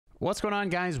What's going on,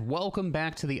 guys? Welcome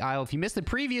back to the Isle. If you missed the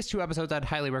previous two episodes, I'd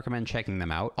highly recommend checking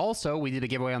them out. Also, we did a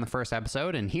giveaway on the first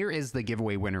episode, and here is the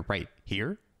giveaway winner right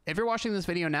here. If you're watching this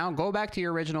video now, go back to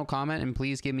your original comment and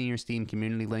please give me your Steam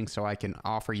community link so I can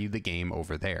offer you the game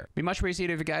over there. Be much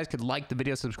appreciated if you guys could like the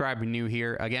video, subscribe if you're new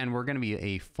here. Again, we're going to be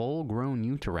a full-grown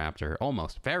Utahraptor,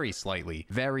 almost, very slightly,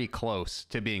 very close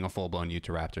to being a full-blown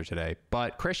Utahraptor today.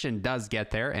 But Christian does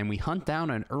get there, and we hunt down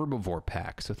an Herbivore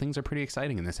pack, so things are pretty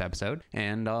exciting in this episode,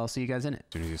 and I'll see you guys in it.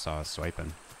 As soon as you saw us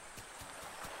swiping.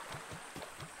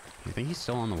 I think he's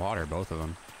still on the water, both of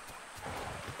them.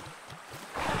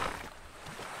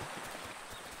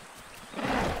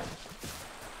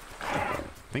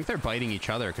 I think they're biting each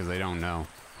other because they don't know.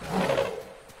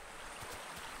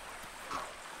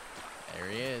 There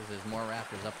he is. There's more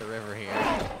raptors up the river here.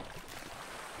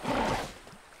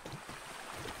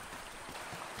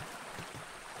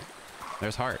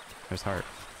 There's Heart. There's Heart.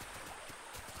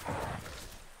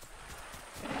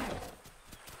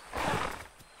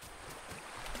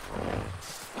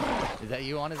 Is that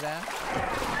you on his ass?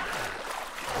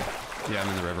 Yeah, I'm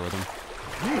in the river with him.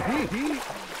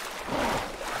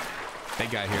 Big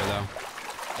guy here, though.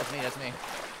 That's me, that's me.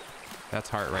 That's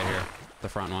Heart right here. The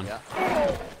front one. Yeah.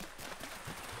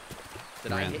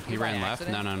 He ran left?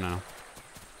 No, no, no.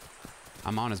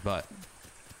 I'm on his butt.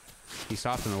 He's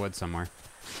soft in the woods somewhere.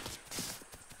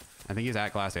 I think he's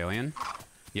at Glass Alien.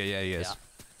 Yeah, yeah, he is.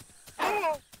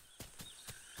 Yeah.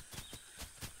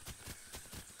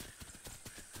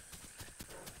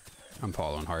 I'm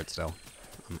following Heart still.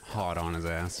 I'm hot on his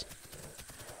ass.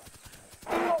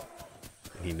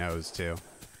 He knows too.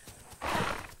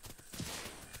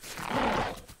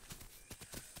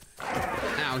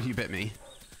 Ow, you bit me.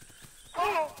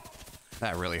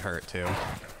 That really hurt too.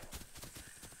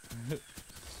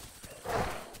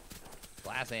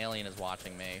 Glass Alien is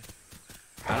watching me.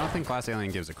 I don't think Glass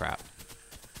Alien gives a crap.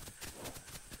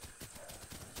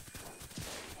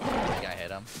 I think I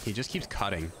hit him. He just keeps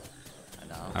cutting. I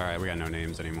know. Alright, we got no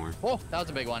names anymore. Oh, that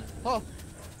was a big one. Oh!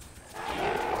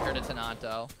 Heard a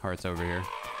Tonanto. Heart's over here.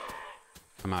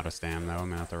 I'm out of stam though. I'm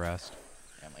gonna have to rest.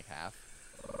 Yeah, I'm like half.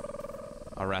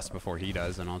 I'll rest before he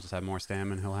does, and I'll just have more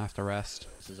stam, and he'll have to rest.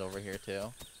 This is over here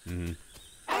too. Mm-hmm.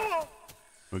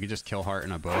 We could just kill Heart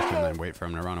in a bush and then wait for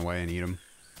him to run away and eat him.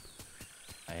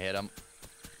 I hit him.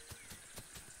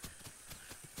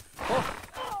 Oh!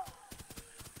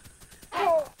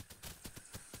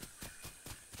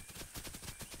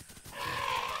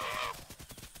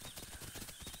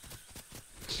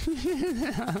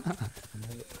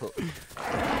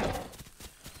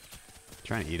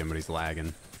 Trying to eat him, but he's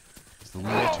lagging. He's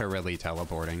literally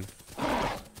teleporting.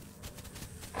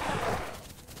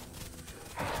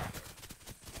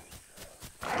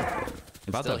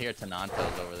 I still hear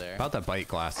Tonantos over there. About to bite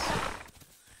Glass.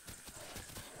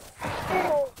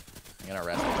 I'm gonna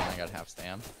rest again. I got half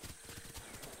stam.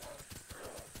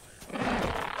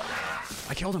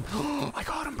 I killed him. I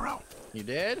got him, bro. You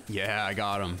did? Yeah, I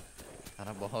got him.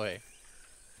 Atta boy.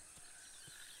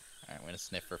 Alright, I'm gonna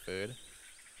sniff for food.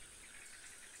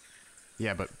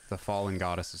 Yeah, but the fallen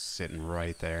goddess is sitting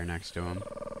right there next to him.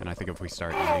 And I think if we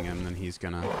start eating him, then he's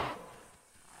gonna...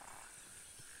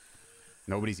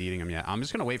 Nobody's eating him yet. I'm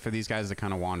just gonna wait for these guys to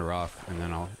kind of wander off, and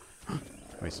then I'll...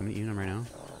 Wait, somebody eating him right now?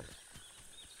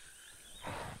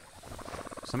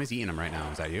 Somebody's eating him right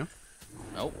now. Is that you?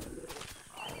 Nope.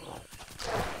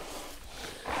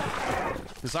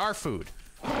 This is our food.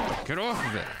 Get off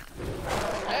of it.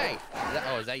 Hey!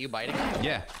 Is that you biting him?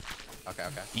 Yeah. Okay,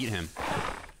 okay. Eat him.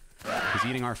 He's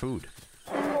eating our food.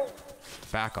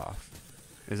 Back off.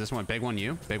 Is this one big one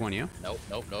you? Big one you? Nope,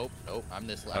 nope, nope, nope. I'm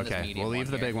this okay, medium we'll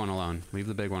leave the here. big one alone. Leave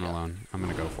the big one alone. I'm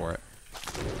gonna go for it.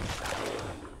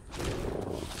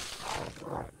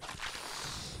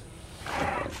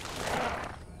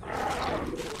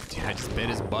 Dude, I just bit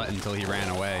his butt until he ran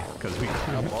away because we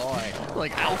Oh boy.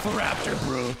 like Alpha Raptor,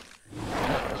 bro.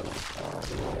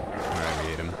 Alright,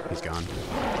 we ate him. He's gone.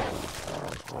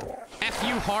 F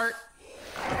you, Heart.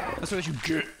 That's what you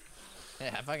get.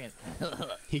 Yeah, fucking.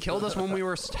 He killed us when we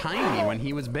were tiny, when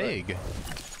he was big.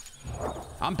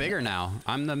 I'm bigger now.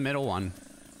 I'm the middle one.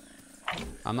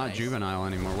 I'm not juvenile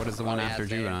anymore. What is the one after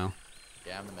juvenile?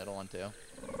 Yeah, I'm the middle one too.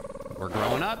 We're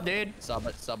growing up, dude.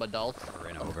 Sub-adult.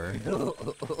 Ran over.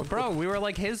 Bro, we were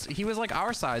like he was like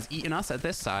our size, eating us at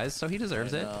this size, so he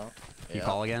deserves it. You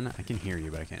call again? I can hear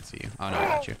you, but I can't see you. Oh no, I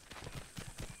got you.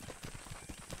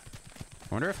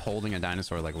 I wonder if holding a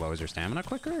dinosaur like lowers your stamina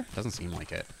quicker? Doesn't seem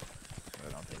like it.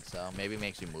 I don't think so. Maybe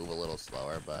makes you move a little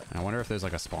slower, but... I wonder if there's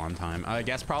like a spawn time. I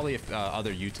guess probably if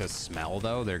other Utahs smell,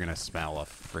 though, they're gonna smell a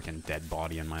freaking dead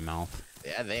body in my mouth.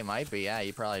 Yeah, they might be. Yeah,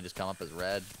 you probably just come up as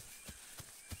red.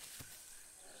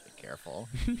 careful.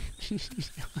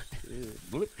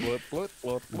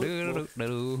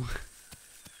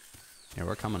 Yeah,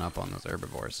 we're coming up on those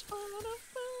herbivores.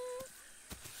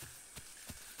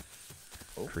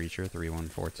 Oh. Creature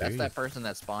 3142. That's that person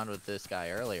that spawned with this guy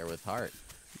earlier with heart.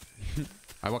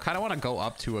 I kind of want to go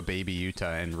up to a baby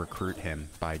Utah and recruit him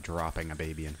by dropping a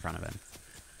baby in front of him.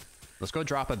 Let's go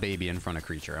drop a baby in front of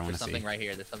creature. I want to see. There's something right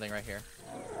here. There's something right here.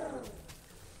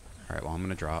 All right, well, I'm going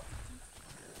to drop.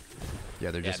 Yeah,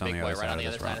 they're just on the other side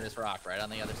of this rock. Right on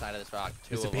the other side of this rock.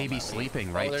 There's a baby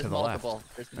sleeping right to the left.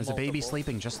 There's a baby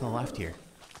sleeping just to the left here.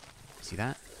 See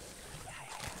that?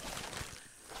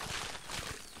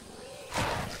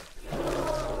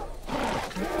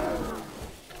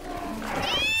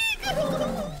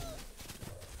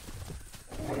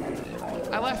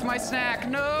 I left my snack.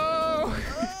 No!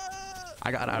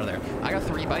 I got out of there. I got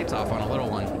 3 bites off on a little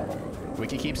one. We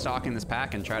could keep stalking this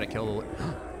pack and try to kill the...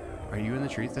 Are you in the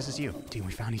trees? This is you. Dude,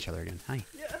 we found each other again. Hi.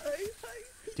 Yeah, hi.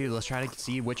 Dude, let's try to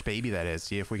see which baby that is.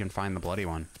 See if we can find the bloody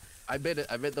one. I bit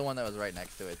the one that was right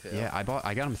next to it, too. Yeah, I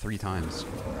got him 3 times.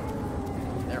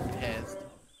 They're pissed.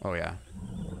 Oh, yeah.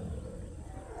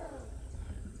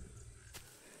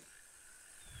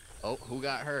 Oh, who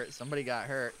got hurt? Somebody got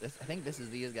hurt. I think this is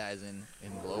these guys in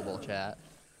global chat.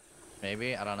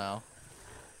 Maybe? I don't know.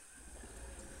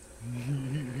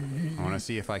 I want to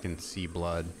see if I can see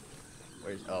blood.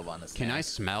 Where's on the snack. Can I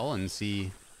smell and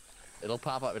see? It'll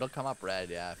pop up. It'll come up red,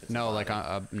 yeah. If it's No, like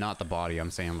not the body.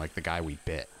 I'm saying like the guy we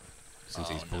bit. Since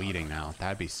he's bleeding now.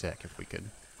 That'd be sick if we could.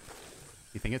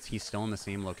 You think he's still in the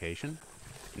same location?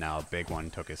 No, a big one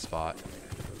took his spot.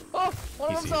 Oh,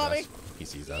 one of them saw me. He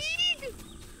sees us.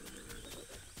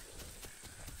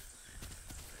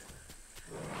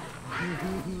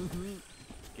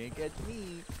 Can't catch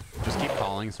me. Just keep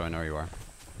calling so I know where you are.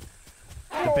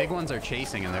 The big ones are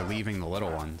chasing and they're leaving the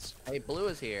little ones. Hey, Blue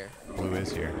is here. Blue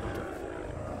is here.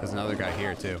 There's another guy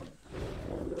here too.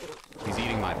 He's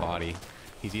eating my body.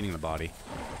 He's eating the body.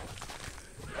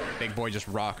 Big boy just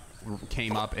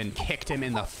came up and kicked him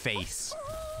in the face.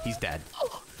 He's dead.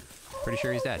 Pretty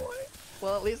sure he's dead.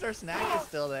 Well, at least our snack is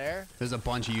still there. There's a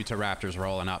bunch of Utahraptors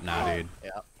rolling up now, dude.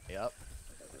 Yep.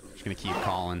 Just gonna keep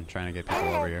calling, trying to get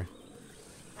people over here.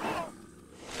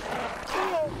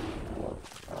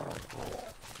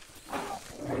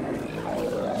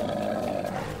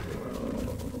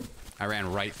 I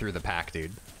ran right through the pack,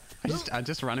 dude. I'm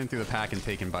just running through the pack and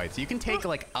taking bites. You can take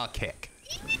like a kick.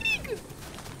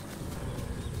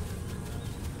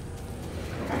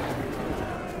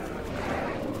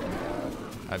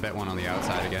 I bet one on the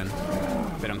outside again.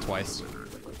 Bit him twice.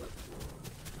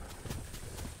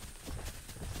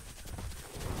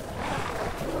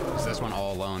 Is this one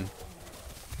all alone?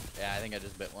 Yeah, I think I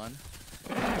just bit one.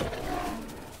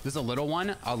 There's a little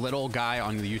one, a little guy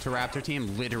on the Utahraptor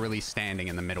team, literally standing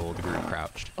in the middle of the group,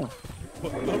 crouched.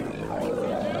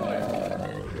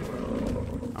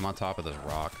 I'm on top of this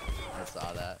rock. I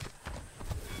saw that.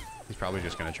 He's probably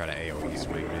just gonna try to AoE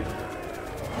swing me.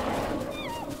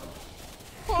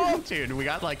 Oh, dude, we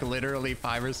got like literally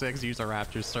 5 or 6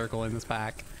 Utahraptors circling this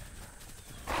pack.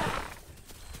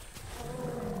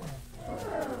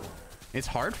 It's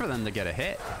hard for them to get a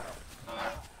hit.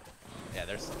 Yeah,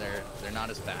 they're not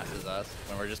as fast as us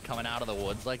when we're just coming out of the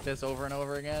woods like this over and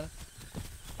over again.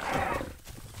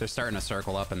 They're starting to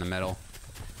circle up in the middle.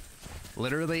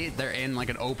 Literally, they're in like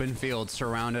an open field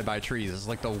surrounded by trees. It's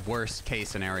like the worst case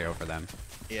scenario for them.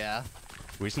 Yeah.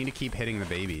 We just need to keep hitting the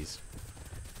babies.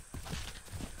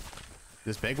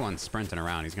 This big one's sprinting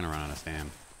around. He's gonna run out of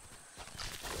stam.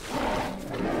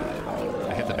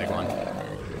 I hit the big one.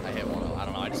 I hit one. I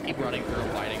don't know. I just keep running through,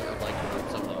 fighting with like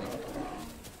groups of them.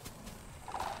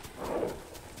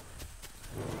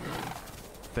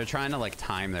 They're trying to like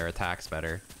time their attacks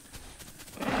better.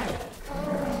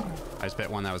 I just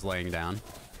bit one that was laying down.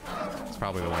 It's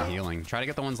probably the one healing. Try to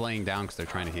get the ones laying down because they're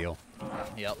trying to heal.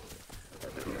 Yep.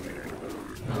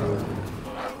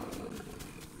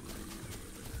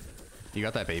 You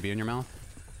got that baby in your mouth?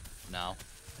 No.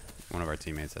 One of our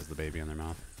teammates has the baby in their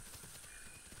mouth.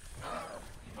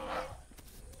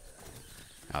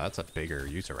 Oh, that's a bigger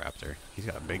Utahraptor. He's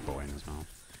got a big boy in his mouth.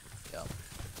 Yep.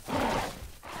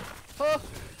 Oh!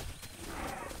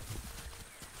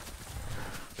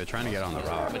 They're trying to get on the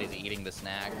rock. Somebody's eating the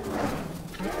snack.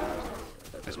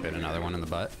 Just bit another one in the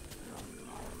butt.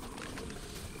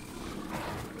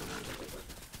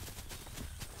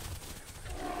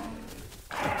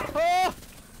 Oh!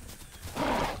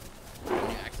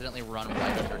 You accidentally run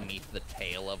right underneath the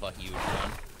tail of a huge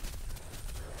one.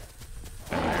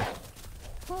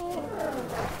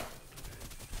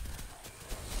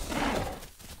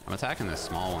 I'm attacking this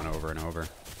small one over and over.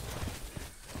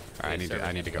 I need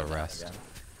to go rest.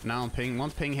 No,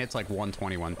 once ping hits like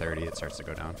 120, 130, it starts to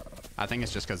go down. I think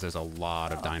it's just because there's a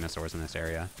lot of dinosaurs in this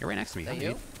area. You're right next to me. Is that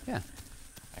you? Yeah.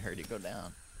 I heard you go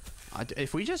down.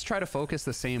 If we just try to focus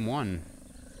the same one,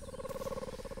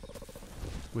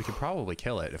 we could probably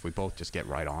kill it if we both just get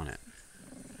right on it.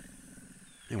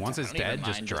 And once it's dead,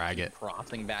 just drag it.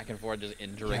 Crossing back and forth, just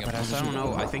injuring but I don't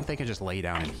know. I think they can just lay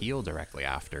down and heal directly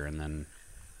after, and then...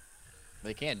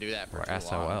 They can't do that for or too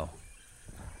SOL. long.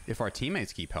 If our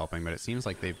teammates keep helping, but it seems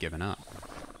like they've given up.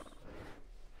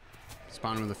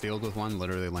 Spawn in the field with one,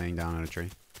 literally laying down in a tree.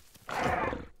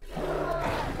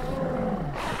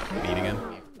 Beating him.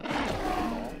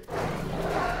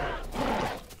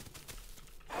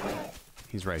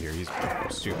 He's right here. He's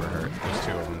super hurt. There's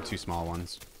two of them, two small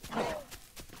ones.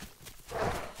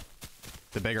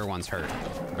 The bigger one's hurt.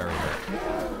 Very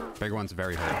hurt. Bigger one's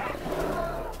very hurt.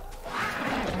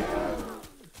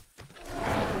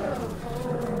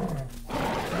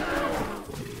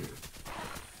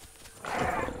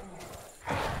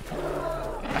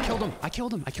 I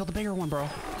killed him. I killed the bigger one, bro.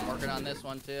 I'm working on this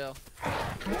one too.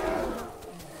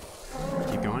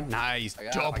 Keep going. Nice.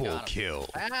 Double kill.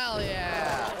 Hell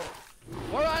yeah.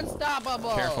 We're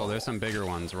unstoppable. Careful, there's some bigger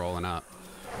ones rolling up.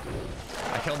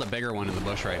 I killed the bigger one in the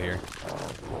bush right here.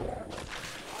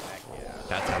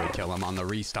 That's how we kill him on the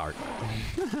restart.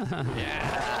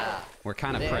 Yeah. We're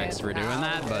kind of pricks for doing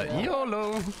that, but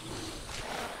YOLO.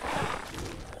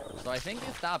 So I think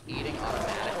you stop eating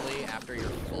automatically after you're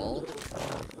full.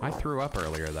 I threw up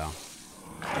earlier, though.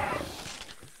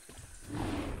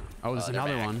 Oh, there's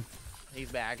another one.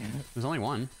 He's back. There's only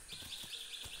one.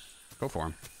 Go for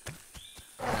him.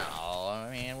 No, I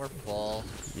mean, we're full.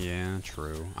 Yeah,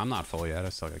 true. I'm not full yet. I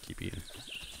still gotta keep eating.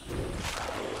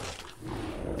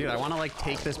 Dude, I want to, like,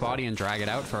 take this body and drag it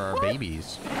out for our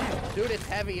babies. Dude, it's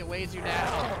heavy. It weighs you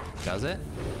down. Does it?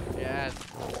 Yes.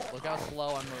 Look how slow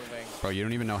I'm moving. Bro, you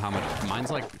don't even know how much.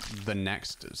 Mine's like the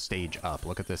next stage up.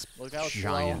 Look at this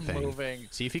giant thing. Moving.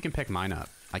 See if you can pick mine up.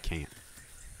 I can't.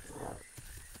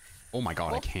 Oh my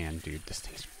god, I can, dude. This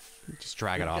thing's... Just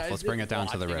drag it off. Let's bring it down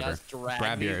to the river.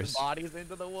 Grab yours. Bodies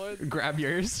into the woods. Grab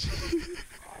yours.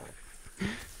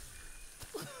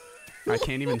 I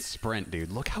can't even sprint,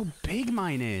 dude. Look how big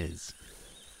mine is.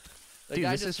 The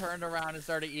guy just turned around and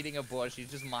started eating a bush. He's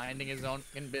just minding his own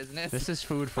business. This is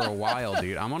food for a while,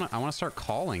 dude. I wanna start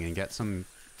calling and get some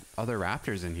other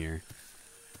raptors in here.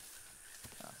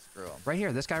 Oh, screw him. Right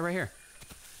here, this guy right here.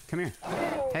 Come here.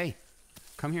 Hey,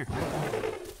 come here.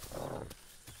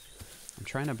 I'm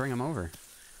trying to bring him over.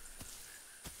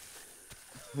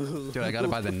 Dude, I got it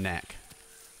by the neck.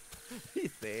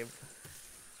 He's saved.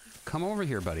 Come over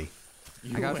here, buddy.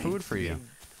 I got food for you.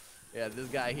 Yeah, this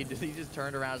guy, he just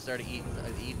turned around and started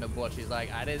eating a bush. He's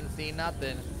like, I didn't see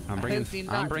nothing. I'm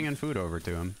bringing food over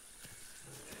to him.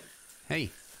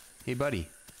 Hey, buddy.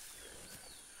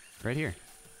 Right here.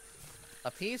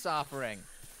 A peace offering.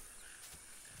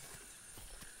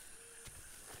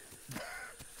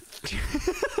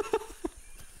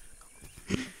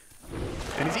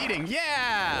 And he's eating.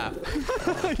 Yeah.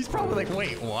 He's probably like,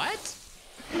 wait, what?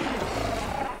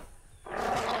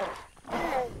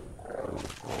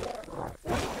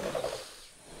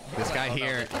 This guy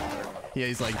here, yeah,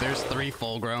 he's like, there's 3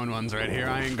 full-grown ones right here.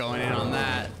 I ain't going in on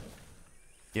that.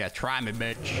 Yeah, try me,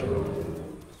 bitch.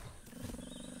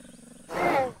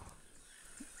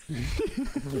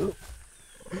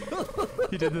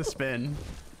 He did the spin.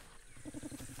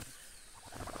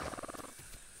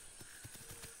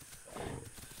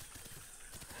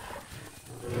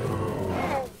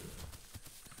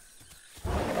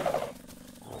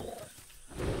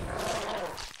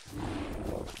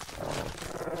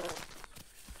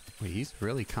 Wait, he's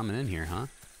really coming in here, huh?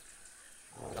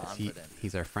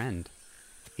 He's our friend.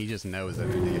 He just knows that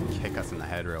he can kick us in the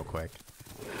head real quick.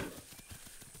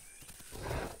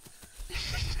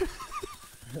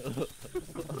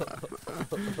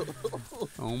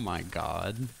 Oh my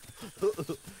god.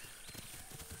 Did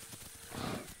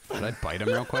I bite him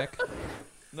real quick?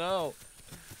 No.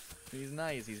 He's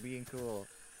nice. He's being cool.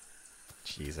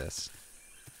 Jesus.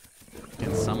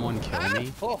 Can someone kill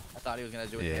me? Oh, I thought he was going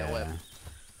to do a tail whip.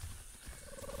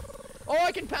 Oh,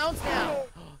 I can pounce now.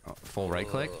 Oh, full right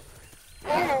click?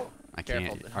 I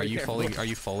can't. Are you fully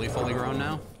grown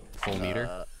now? Full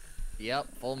meter? Yep,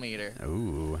 full meter.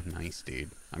 Ooh, nice, dude.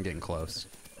 I'm getting close.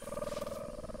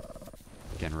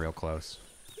 Getting real close.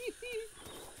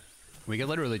 We could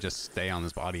literally just stay on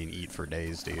this body and eat for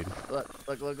days, dude. Look.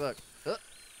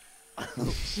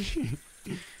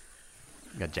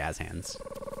 Got jazz hands.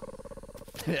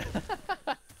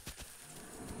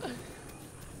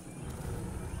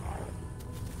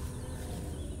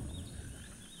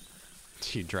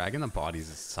 Dude, dragging the bodies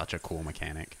is such a cool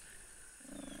mechanic.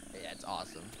 Yeah, it's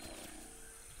awesome.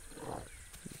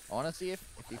 I want to see if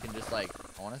you can just like,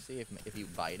 I want to see if you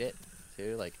bite it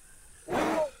too, like.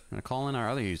 I'm gonna call in our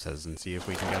other users and see if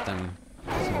we can get them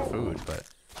some food, but.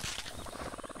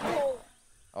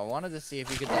 I wanted to see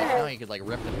if you could like, you know, you could like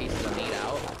rip the pieces of meat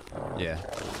out. Yeah.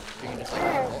 You can just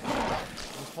like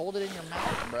just hold it in your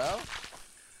mouth, bro.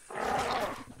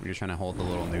 You're trying to hold the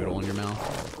little noodle in your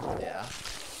mouth? Yeah.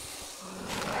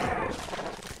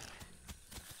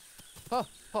 Oh,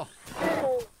 oh.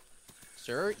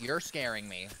 Sir, you're scaring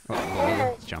me.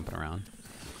 Oh, it's jumping around.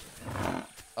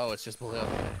 Oh, it's just Baloo.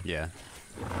 Yeah.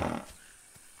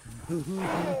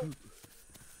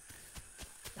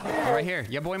 Right here.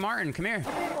 Yeah, boy Martin, come here.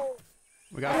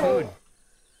 We got food.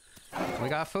 We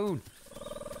got food.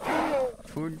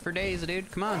 Food for days, dude.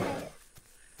 Come on.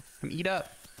 Come eat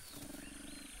up.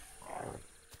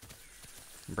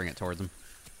 Bring it towards him.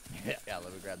 Yeah, let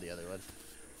me grab the other one.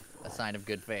 A sign of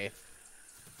good faith.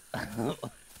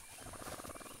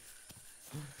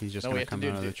 He's just gonna come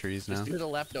out of the trees now. Just do the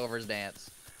leftovers dance.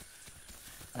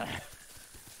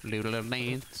 Little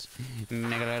dance.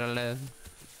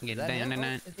 Get down in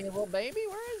it. Is he a little baby?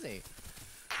 Where is he?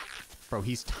 Bro,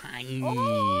 he's tiny.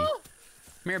 Oh!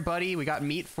 Come here, buddy. We got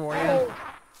meat for you.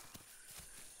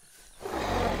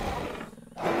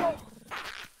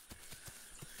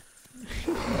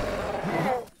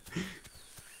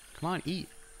 Come on, eat.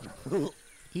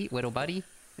 Eat, little buddy.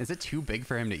 Is it too big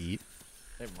for him to eat?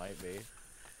 It might be.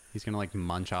 He's gonna like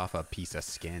munch off a piece of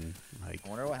skin. Like, I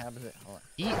wonder what happens. Hold on.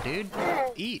 eat, dude.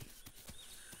 Eat.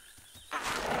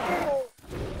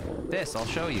 This, I'll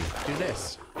show you. Do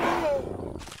this.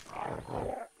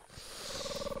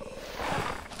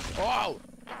 Oh!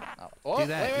 Oh, Do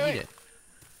that. wait. Eat it.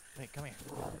 Wait, come here.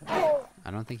 I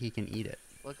don't think he can eat it.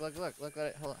 Look at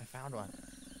it. Hold on, I found one.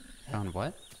 Found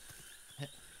what?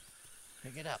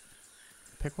 Pick it up.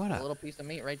 Pick what A up? little piece of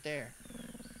meat right there.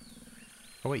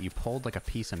 Oh wait, you pulled like a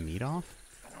piece of meat off?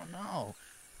 I don't know.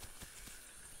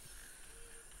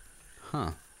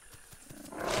 Huh.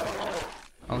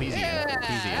 Oh, he's Yeah,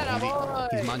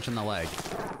 eating. He's munching the leg.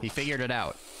 He figured it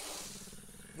out.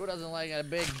 Who doesn't like a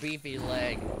big beefy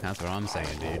leg? That's what I'm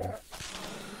saying, dude.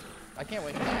 I can't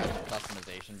wait to have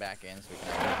customization back in so we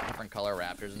can have different color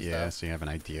raptors and Yeah, stuff. so you have an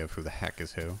idea of who the heck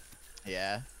is who.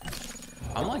 Yeah.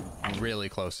 I'm like really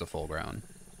close to full ground.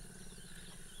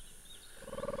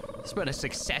 It's been a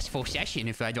successful session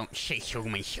if I don't say so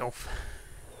myself.